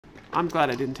I'm glad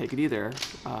I didn't take it either.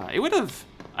 I would have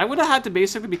had to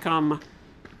basically become,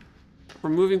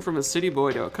 from moving from a city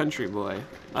boy to a country boy.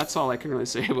 That's all I can really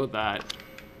say about that.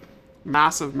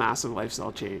 Massive, massive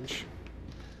lifestyle change.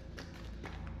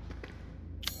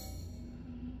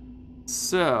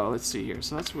 So, let's see here.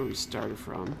 So that's where we started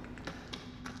from.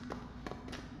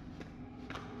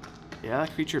 Yeah,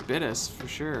 that creature bit us, for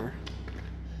sure.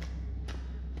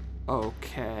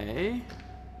 Okay.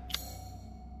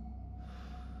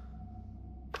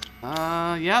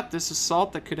 Yeah, this is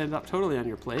salt that could end up totally on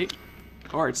your plate.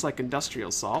 Or it's like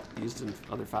industrial salt used in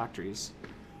other factories.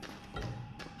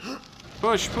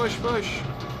 Push, push, push!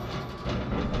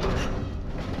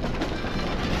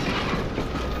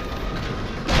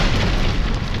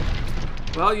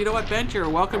 Well, you know what, Ben? You're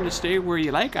welcome to stay where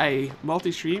you like. I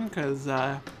multi-stream because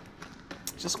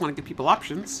just want to give people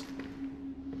options.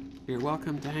 You're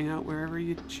welcome to hang out wherever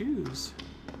you choose.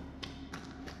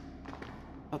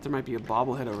 Thought there might be a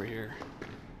bobblehead over here.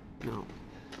 No.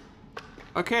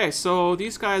 Okay, so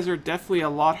these guys are definitely a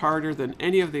lot harder than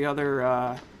any of the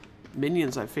other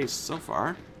minions I've faced so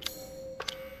far.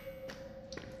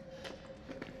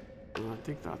 Well, I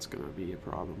think that's gonna be a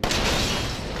problem.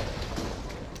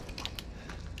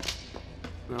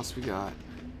 What else we got?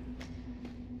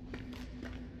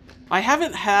 I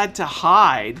haven't had to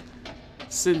hide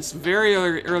since very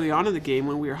early on in the game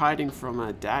when we were hiding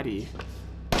from Daddy.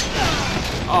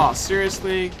 Oh,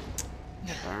 seriously?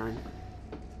 Darn.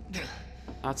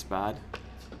 That's bad.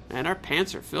 Man, our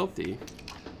pants are filthy.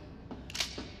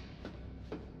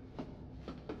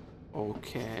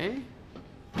 Okay.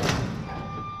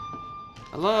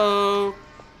 Hello?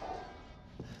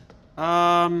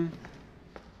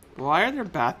 Why are there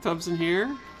bathtubs in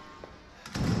here?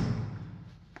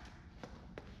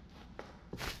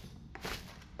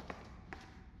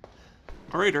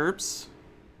 Alright, Herbs.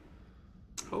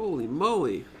 Holy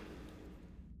moly.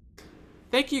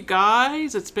 Thank you,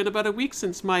 guys. It's been about a week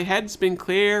since my head's been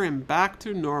clear and back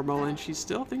to normal, and she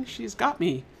still thinks she's got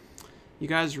me. You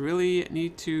guys really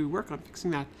need to work on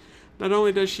fixing that. Not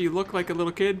only does she look like a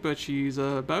little kid, but she's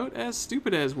about as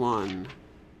stupid as one.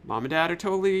 Mom and Dad are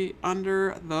totally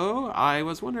under, though. I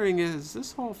was wondering, is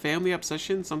this whole family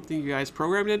obsession something you guys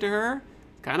programmed into her?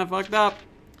 Kind of fucked up.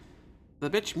 The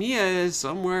bitch Mia is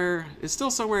still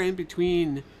somewhere in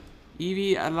between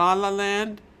Evie La La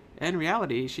Land and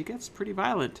reality. She gets pretty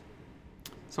violent.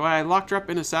 So I locked her up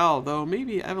in a cell, though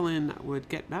maybe Evelyn would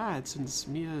get mad since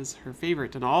Mia's her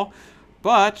favorite and all.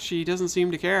 But she doesn't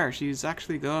seem to care. She's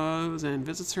actually goes and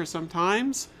visits her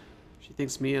sometimes. She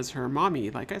thinks Mia's her mommy.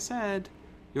 Like I said,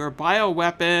 your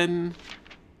bioweapon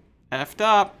effed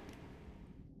up.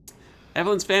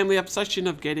 Evelyn's family obsession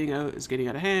of getting out is getting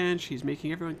out of hand. She's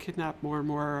making everyone kidnap more and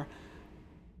more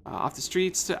off the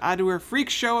streets to add to her freak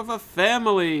show of a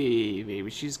family. Maybe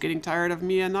she's getting tired of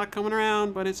Mia not coming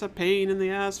around, but it's a pain in the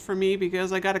ass for me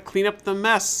because I gotta clean up the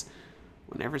mess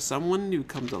whenever someone new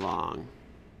comes along.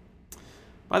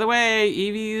 By the way,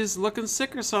 Evie's looking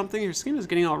sick or something. Her skin is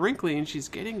getting all wrinkly and she's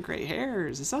getting gray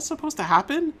hairs. Is that supposed to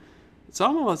happen? It's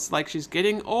almost like she's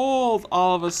getting old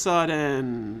all of a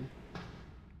sudden.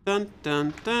 Dun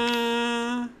dun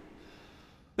dun.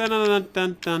 Dun dun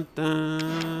dun dun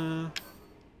dun.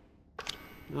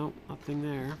 Nope, nothing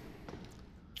there.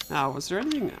 Now, was there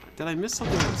anything? Did I miss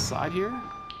something outside here?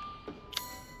 I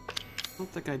don't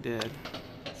think I did.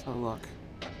 Let's have a look.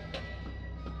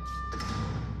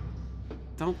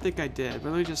 Don't think I did, but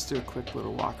let me just do a quick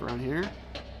little walk around here.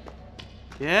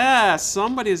 Yeah,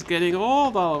 somebody's getting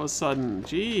old all of a sudden.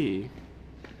 Gee.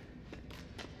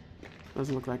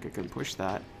 Doesn't look like I can push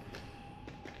that.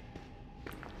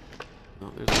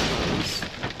 Oh, there's those.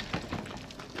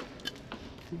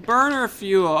 Burner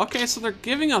fuel. Okay, so they're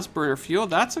giving us burner fuel.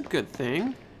 That's a good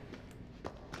thing.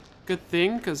 Good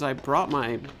thing, because I brought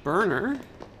my burner.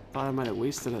 Thought I might have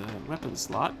wasted a weapon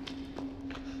slot.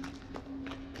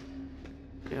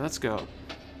 Okay, let's go.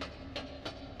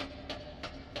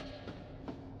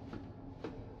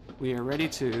 We are ready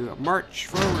to march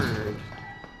forward.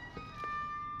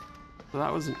 So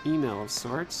that was an email of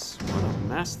sorts. What a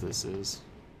mess this is.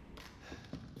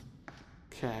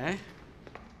 Okay.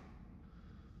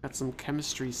 Got some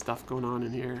chemistry stuff going on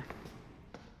in here.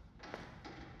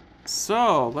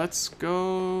 So, let's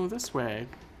go this way.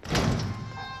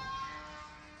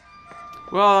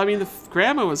 Well, I mean, the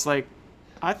grandma was like,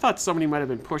 I thought somebody might have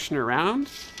been pushing her around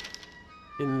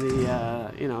in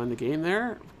the, you know, in the game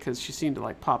there, because she seemed to,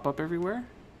 like, pop up everywhere.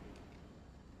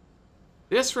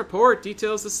 This report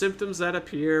details the symptoms that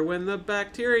appear when the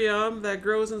bacterium that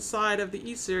grows inside of the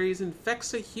E-Series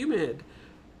infects a human.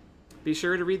 Be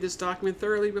sure to read this document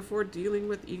thoroughly before dealing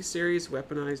with E-Series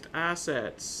weaponized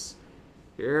assets.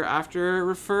 hereafter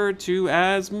referred to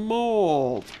as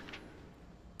mold.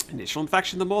 Initial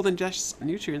infection, the mold ingests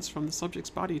nutrients from the subject's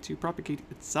body to propagate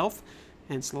itself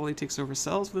and slowly takes over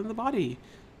cells within the body.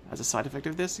 As a side effect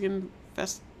of this, the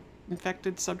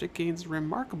infected subject gains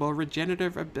remarkable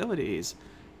regenerative abilities.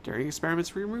 During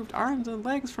experiments, we removed arms and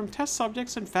legs from test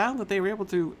subjects and found that they were able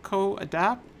to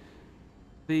co-adapt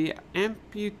the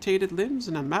amputated limbs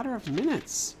in a matter of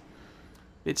minutes.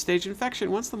 Mid-stage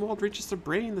infection. Once the mold reaches the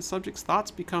brain, the subject's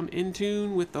thoughts become in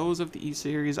tune with those of the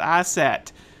E-series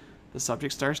asset. The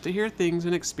subject starts to hear things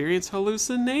and experience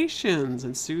hallucinations,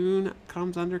 and soon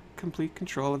comes under complete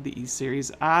control of the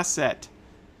E-series asset.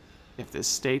 If this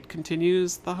state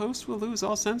continues, the host will lose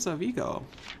all sense of ego.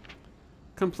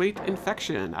 Complete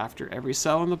infection. After every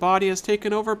cell in the body is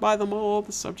taken over by the mold,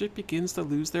 the subject begins to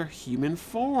lose their human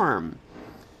form.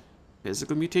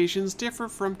 Physical mutations differ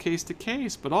from case to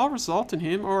case, but all result in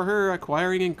him or her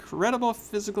acquiring incredible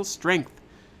physical strength.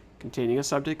 Containing a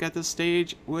subject at this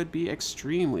stage would be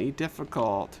extremely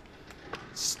difficult.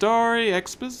 Story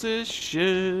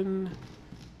exposition.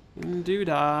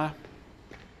 Doodah.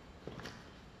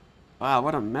 Wow,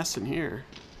 what a mess in here.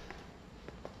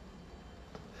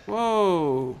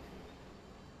 Whoa.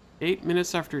 8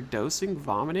 minutes after dosing,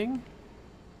 vomiting.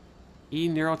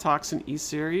 E-neurotoxin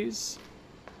E-series.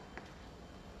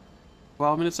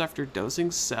 12 minutes after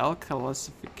dosing, cell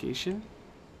calcification.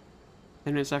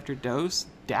 10 minutes after dose,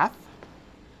 death.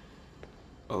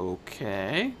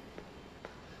 Okay.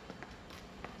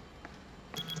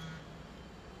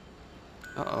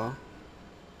 Uh-oh.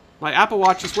 My Apple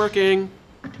Watch is working.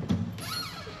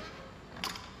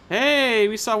 Hey,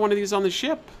 we saw one of these on the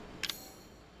ship.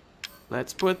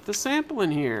 Let's put the sample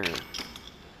in here.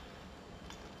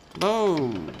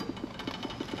 Boom.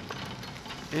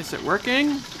 Is it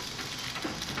working?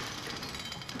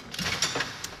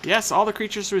 Yes, all the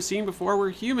creatures we've seen before were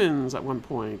humans at one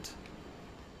point.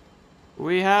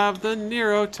 We have the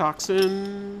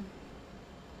neurotoxin.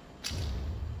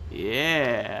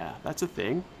 Yeah, that's a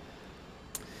thing.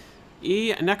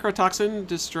 E-necrotoxin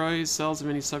destroys cells of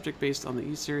any subject based on the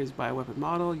E-series bioweapon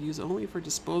model, used only for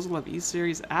disposal of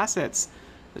E-series assets.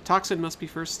 The toxin must be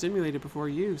first stimulated before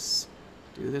use.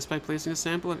 Do this by placing a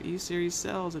sample of E-series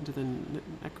cells into the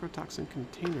necrotoxin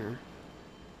container.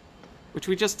 Which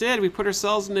we just did. We put our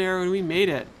cells in there and we made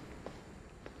it.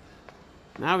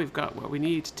 Now we've got what we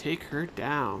need to take her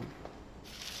down.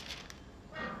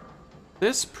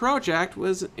 This project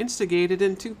was instigated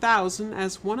in 2000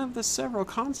 as one of the several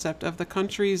concepts of the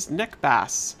country's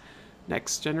NECBAS,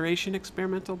 Next Generation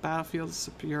Experimental Battlefield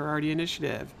Superiority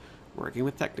Initiative, working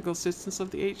with technical assistance of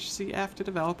the HCF to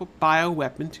develop a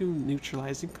bioweapon to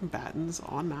neutralizing combatants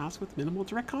en masse with minimal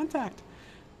direct contact.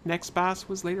 NECBAS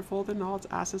was later folded and all its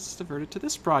assets diverted to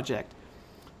this project.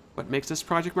 What makes this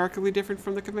project markedly different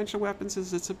from the conventional weapons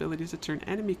is its ability to turn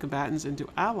enemy combatants into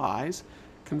allies,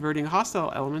 converting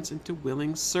hostile elements into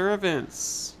willing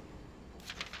servants.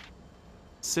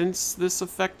 Since this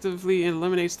effectively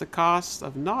eliminates the cost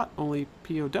of not only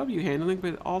POW handling,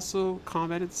 but also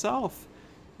combat itself.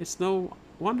 It's no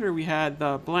wonder we had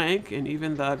the blank and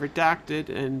even the redacted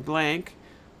and blank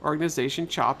organization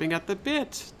chopping at the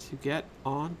bit to get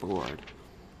on board.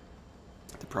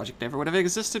 The project never would have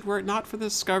existed were it not for the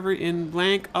discovery in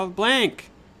blank of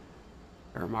blank,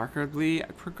 a remarkably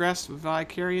progressed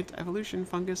vicariant evolution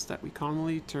fungus that we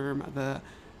commonly term the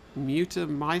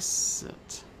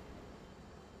mutamycete.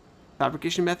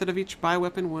 Fabrication method of each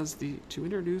bioweapon was to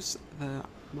introduce the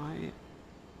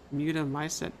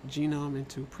mutamycete genome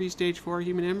into pre-stage 4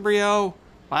 human embryo.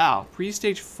 Wow,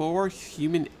 pre-stage 4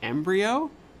 human embryo?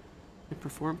 And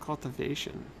perform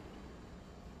cultivation.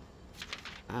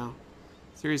 Wow.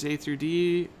 Series A through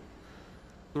D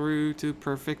through to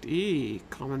perfect E.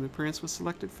 Common appearance was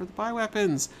selected for the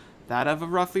bioweapons. That of a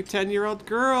roughly 10-year-old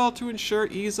girl to ensure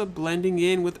ease of blending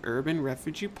in with urban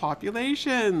refugee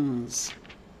populations.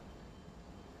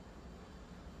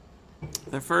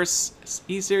 The first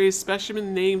E-series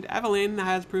specimen named Evelyn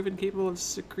has proven capable of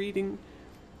secreting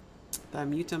the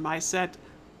mutamycete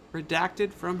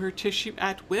redacted from her tissue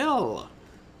at will.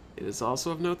 It is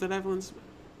also of note that Evelyn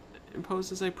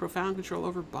imposes a profound control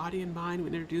over body and mind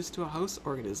when introduced to a host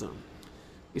organism.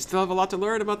 We still have a lot to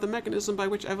learn about the mechanism by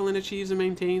which Evelyn achieves and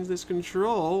maintains this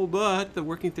control, but the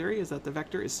working theory is that the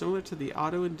vector is similar to the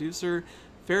auto-inducer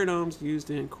pheromones used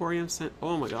in corium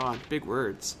oh my god, big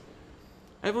words.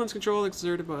 Evelyn's control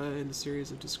exerted by in a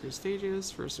series of discrete stages,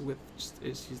 first with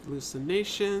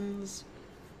hallucinations.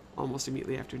 Almost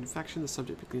immediately after infection, the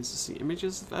subject begins to see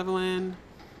images of Evelyn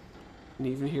and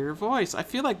even hear her voice. I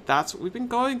feel like that's what we've been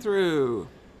going through.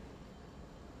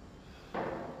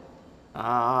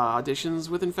 Auditions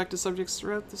with infected subjects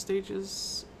throughout the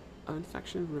stages of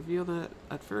infection reveal that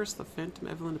at first the phantom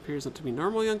Evelyn appears to be a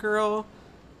normal young girl,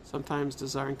 sometimes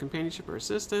desiring companionship or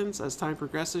assistance. As time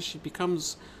progresses, she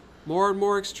becomes more and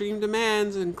more extreme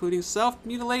demands, including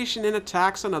self-mutilation and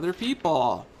attacks on other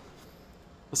people.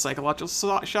 The psychological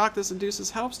shock this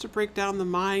induces helps to break down the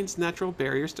mind's natural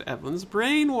barriers to Evelyn's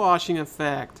brainwashing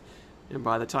effect. And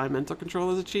by the time mental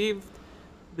control is achieved,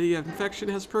 the infection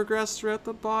has progressed throughout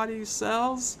the body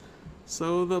cells,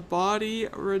 so the body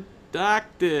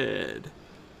redacted.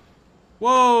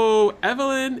 Whoa!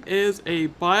 Evelyn is a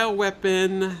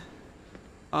bioweapon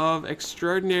of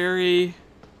extraordinary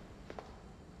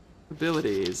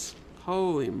abilities.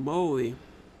 Holy moly.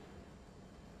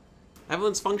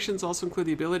 Evelyn's functions also include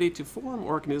the ability to form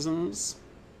organisms.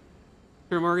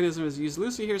 The term organism is used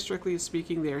loosely here. Strictly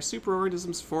speaking, they are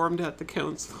superorganisms formed at the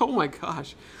council. Oh my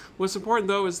gosh. What's important,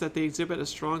 though, is that they exhibit a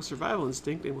strong survival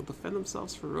instinct and will defend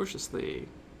themselves ferociously.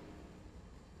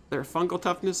 Their fungal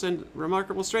toughness and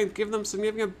remarkable strength give them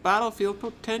significant battlefield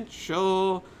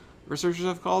potential. Researchers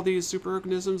have called these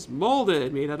superorganisms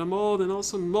molded, made out of mold, and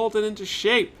also molded into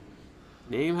shape.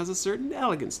 The name has a certain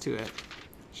elegance to it.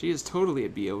 She is totally a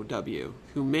BOW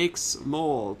who makes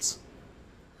molds.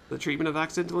 The treatment of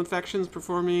accidental infections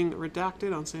performing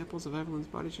redacted on samples of Evelyn's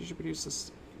body tissue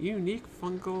produces a unique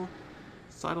fungal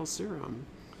cytal serum.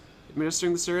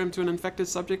 Administering the serum to an infected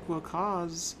subject will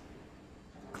cause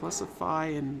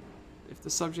calcify, and if the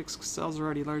subject's cells are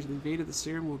already largely invaded, the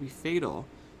serum will be fatal.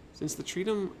 Since the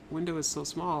treatment window is so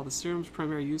small, the serum's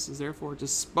primary use is therefore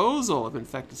disposal of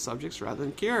infected subjects rather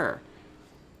than cure.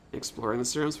 Exploring the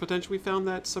serum's potential, we found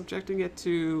that subjecting it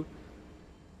to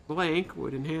blank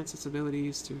would enhance its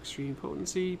abilities to extreme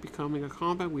potency, becoming a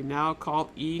compound we now call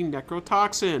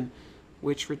E-necrotoxin,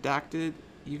 which redacted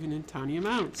even in tiny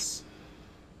amounts.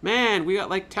 Man, we got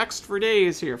like text for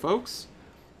days here, folks.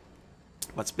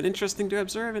 What's been interesting to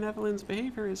observe in Evelyn's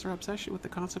behavior is her obsession with the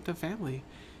concept of family.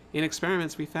 In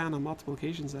experiments, we found on multiple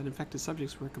occasions that infected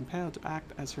subjects were compelled to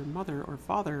act as her mother or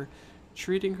father,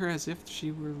 treating her as if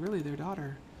she were really their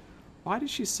daughter. Why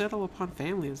did she settle upon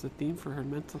family as the theme for her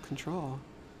mental control?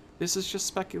 This is just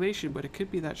speculation, but it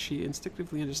could be that she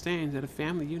instinctively understands that a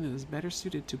family unit is better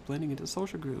suited to blending into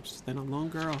social groups than a lone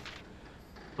girl.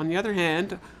 On the other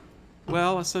hand,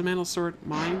 well, a sentimental sort of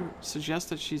mind suggests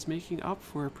that she's making up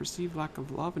for a perceived lack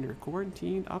of love in her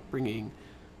quarantined upbringing.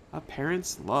 A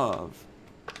parent's love.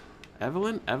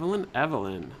 Evelyn, Evelyn,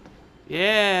 Evelyn.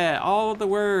 Yeah, all of the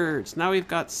words. Now we've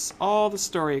got all the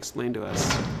story explained to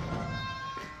us.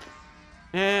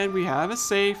 And we have a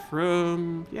safe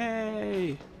room.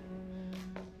 Yay!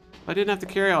 I didn't have to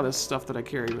carry all this stuff that I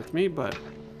carried with me, but...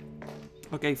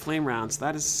 Okay, flame rounds.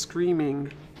 That is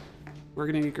screaming. We're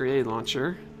gonna need a grenade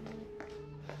launcher.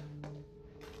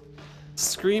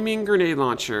 Screaming grenade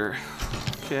launcher.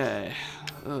 Okay.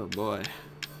 Oh boy.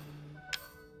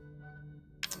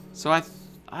 So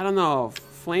I don't know.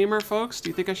 Flamer, folks? Do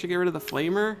you think I should get rid of the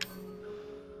flamer?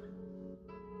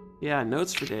 Yeah,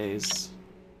 notes for days.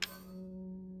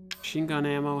 Machine gun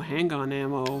ammo, handgun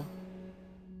ammo.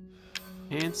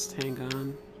 Enhanced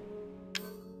handgun.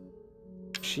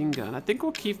 Machine gun. I think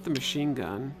we'll keep the machine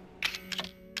gun.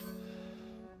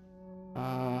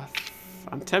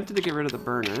 I'm tempted to get rid of the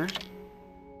burner.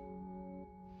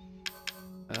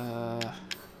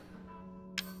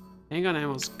 Handgun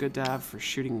ammo is good to have for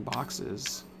shooting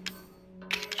boxes.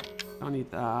 Don't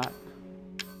need that.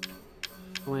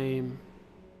 Flame.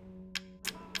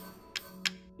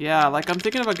 Yeah, like I'm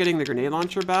thinking about getting the grenade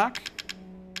launcher back.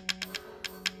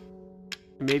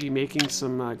 Maybe making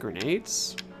some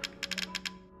grenades.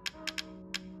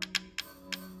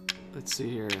 Let's see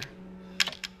here.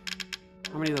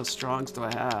 How many of those strongs do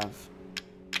I have?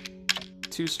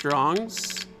 2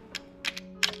 strongs.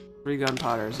 3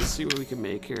 gunpowders. Let's see what we can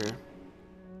make here.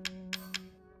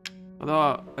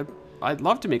 Although, I'd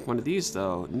love to make one of these,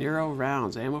 though. Nero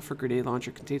rounds. Ammo for grenade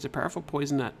launcher contains a powerful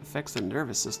poison that affects the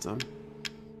nervous system.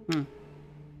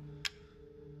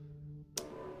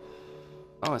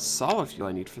 Oh, it's solid fuel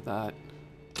I need for that.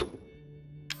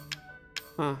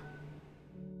 Huh.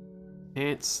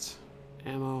 Enhanced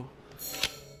ammo.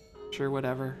 Sure,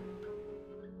 whatever.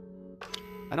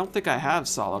 I don't think I have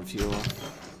solid fuel.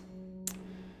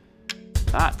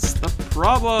 That's the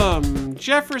problem.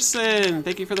 Jefferson,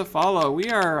 thank you for the follow. We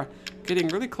are getting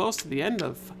really close to the end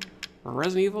of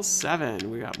Resident Evil 7.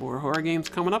 We got more horror games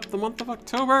coming up the month of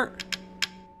October.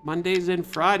 Mondays and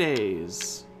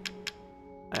Fridays.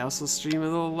 I also stream a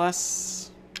little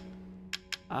less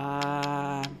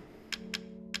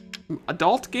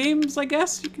adult games, I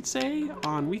guess you could say,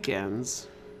 on weekends.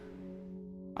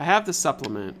 I have the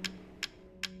supplement.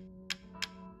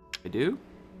 I do?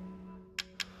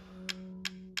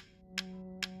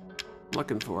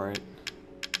 Looking for it.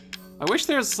 I wish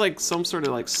there's like some sort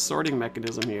of like sorting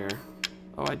mechanism here.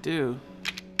 Oh, I do.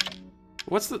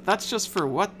 What's the, that's just for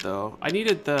what though? I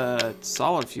needed the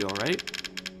solid fuel, right?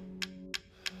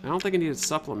 I don't think I needed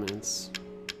supplements.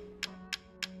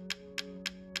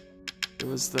 It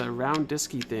was the round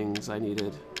disky things I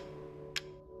needed.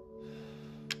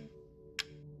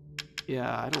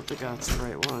 Yeah, I don't think that's the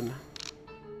right one.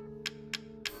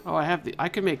 Oh, I have the, I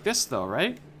can make this though,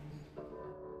 right?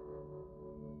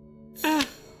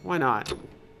 Why not?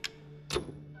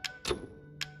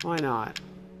 Why not?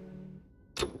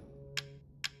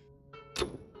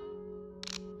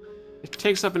 It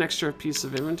takes up an extra piece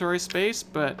of inventory space,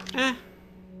 but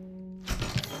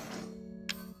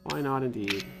why not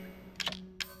indeed?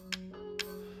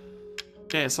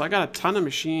 Okay, so I got a ton of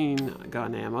machine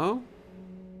gun ammo.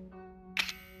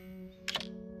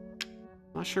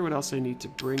 Not sure what else I need to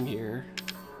bring here.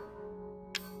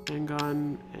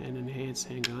 Handgun and enhanced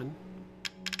handgun.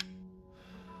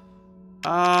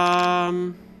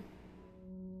 I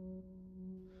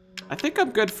think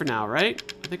I'm good for now, right?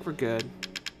 I think we're good.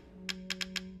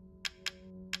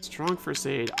 Strong first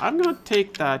aid. I'm gonna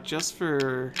take that just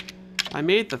for... I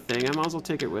made the thing. I might as well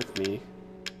take it with me.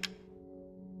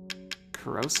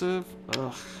 Corrosive?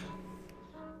 Ugh.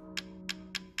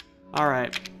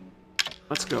 Alright.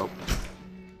 Let's go.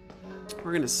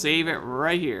 We're gonna save it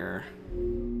right here.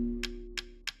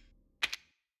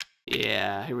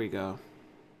 Yeah, here we go.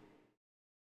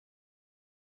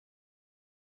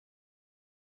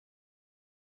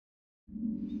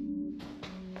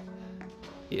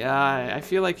 Yeah, I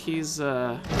feel like he's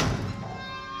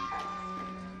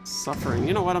suffering.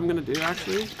 You know what I'm gonna do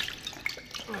actually?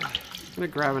 I'm gonna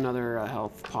grab another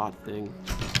health pot thing.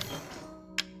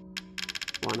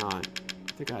 Why not?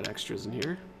 I think I had extras in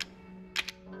here.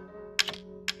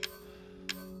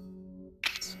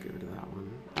 Let's get rid of that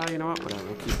one. Oh, you know what? Whatever,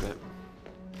 we'll keep it.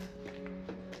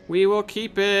 We will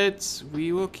keep it.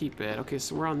 We will keep it. Okay,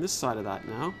 so we're on this side of that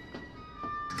now.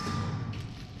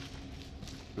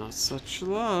 Not such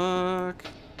luck.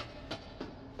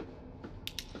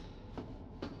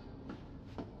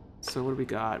 So what do we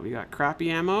got? We got crappy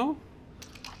ammo.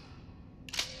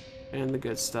 And the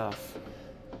good stuff.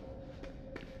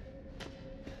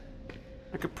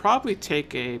 I could probably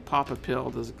take a pop a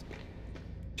pill to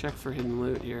check for hidden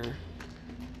loot here.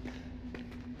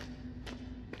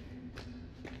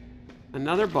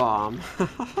 Another bomb.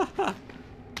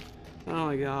 Oh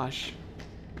my gosh.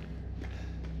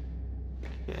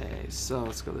 Okay, so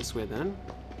let's go this way then.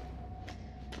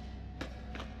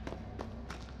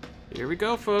 Here we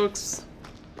go, folks.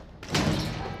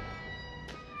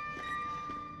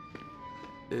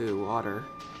 Ew, water.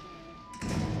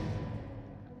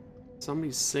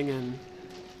 Somebody's singing.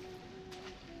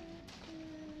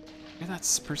 Hear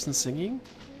that person singing?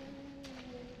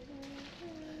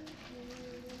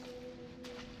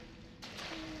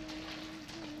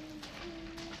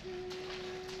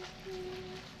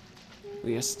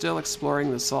 We are still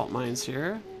exploring the salt mines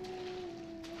here.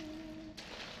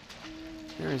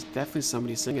 There is definitely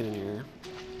somebody singing in here.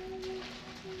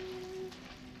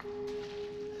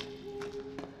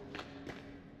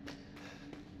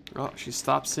 Oh, she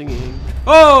stopped singing.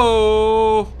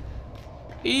 Oh!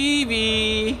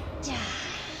 Evie!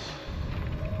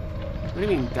 What do you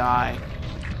mean, die?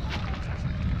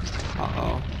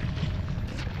 Uh-oh.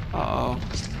 Uh-oh.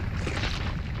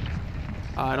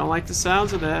 I don't like the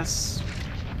sounds of this.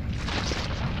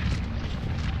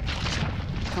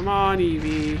 Come on,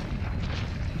 Evie.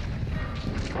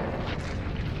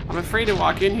 I'm afraid to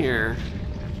walk in here.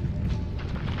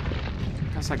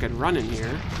 Guess I could run in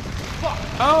here.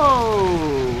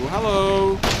 Oh,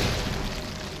 hello.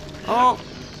 Oh,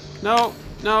 no,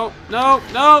 no, no,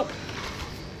 no.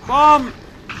 Bomb.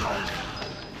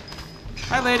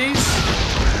 Hi, ladies.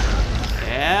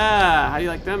 Yeah, how do you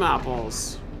like them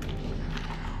apples?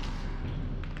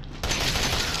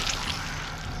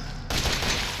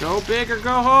 Go big or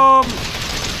go home.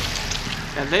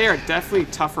 And they are definitely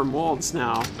tougher molds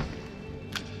now.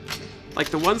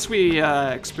 Like the ones we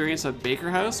experienced at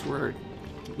Baker House were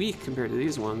weak compared to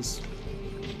these ones.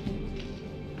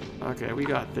 Okay, we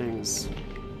got things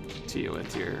to deal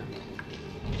with here.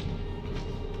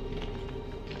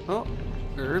 Oh,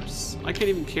 herbs. I can't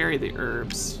even carry the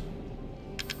herbs.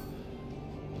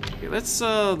 Okay, let's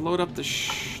load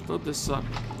this up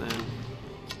then.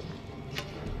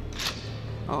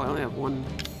 Oh, I only have one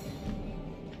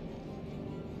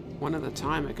at a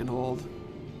time I can hold.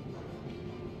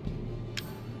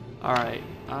 Alright,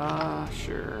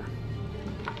 sure.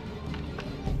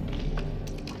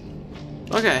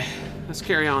 Okay, Let's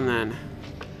carry on then.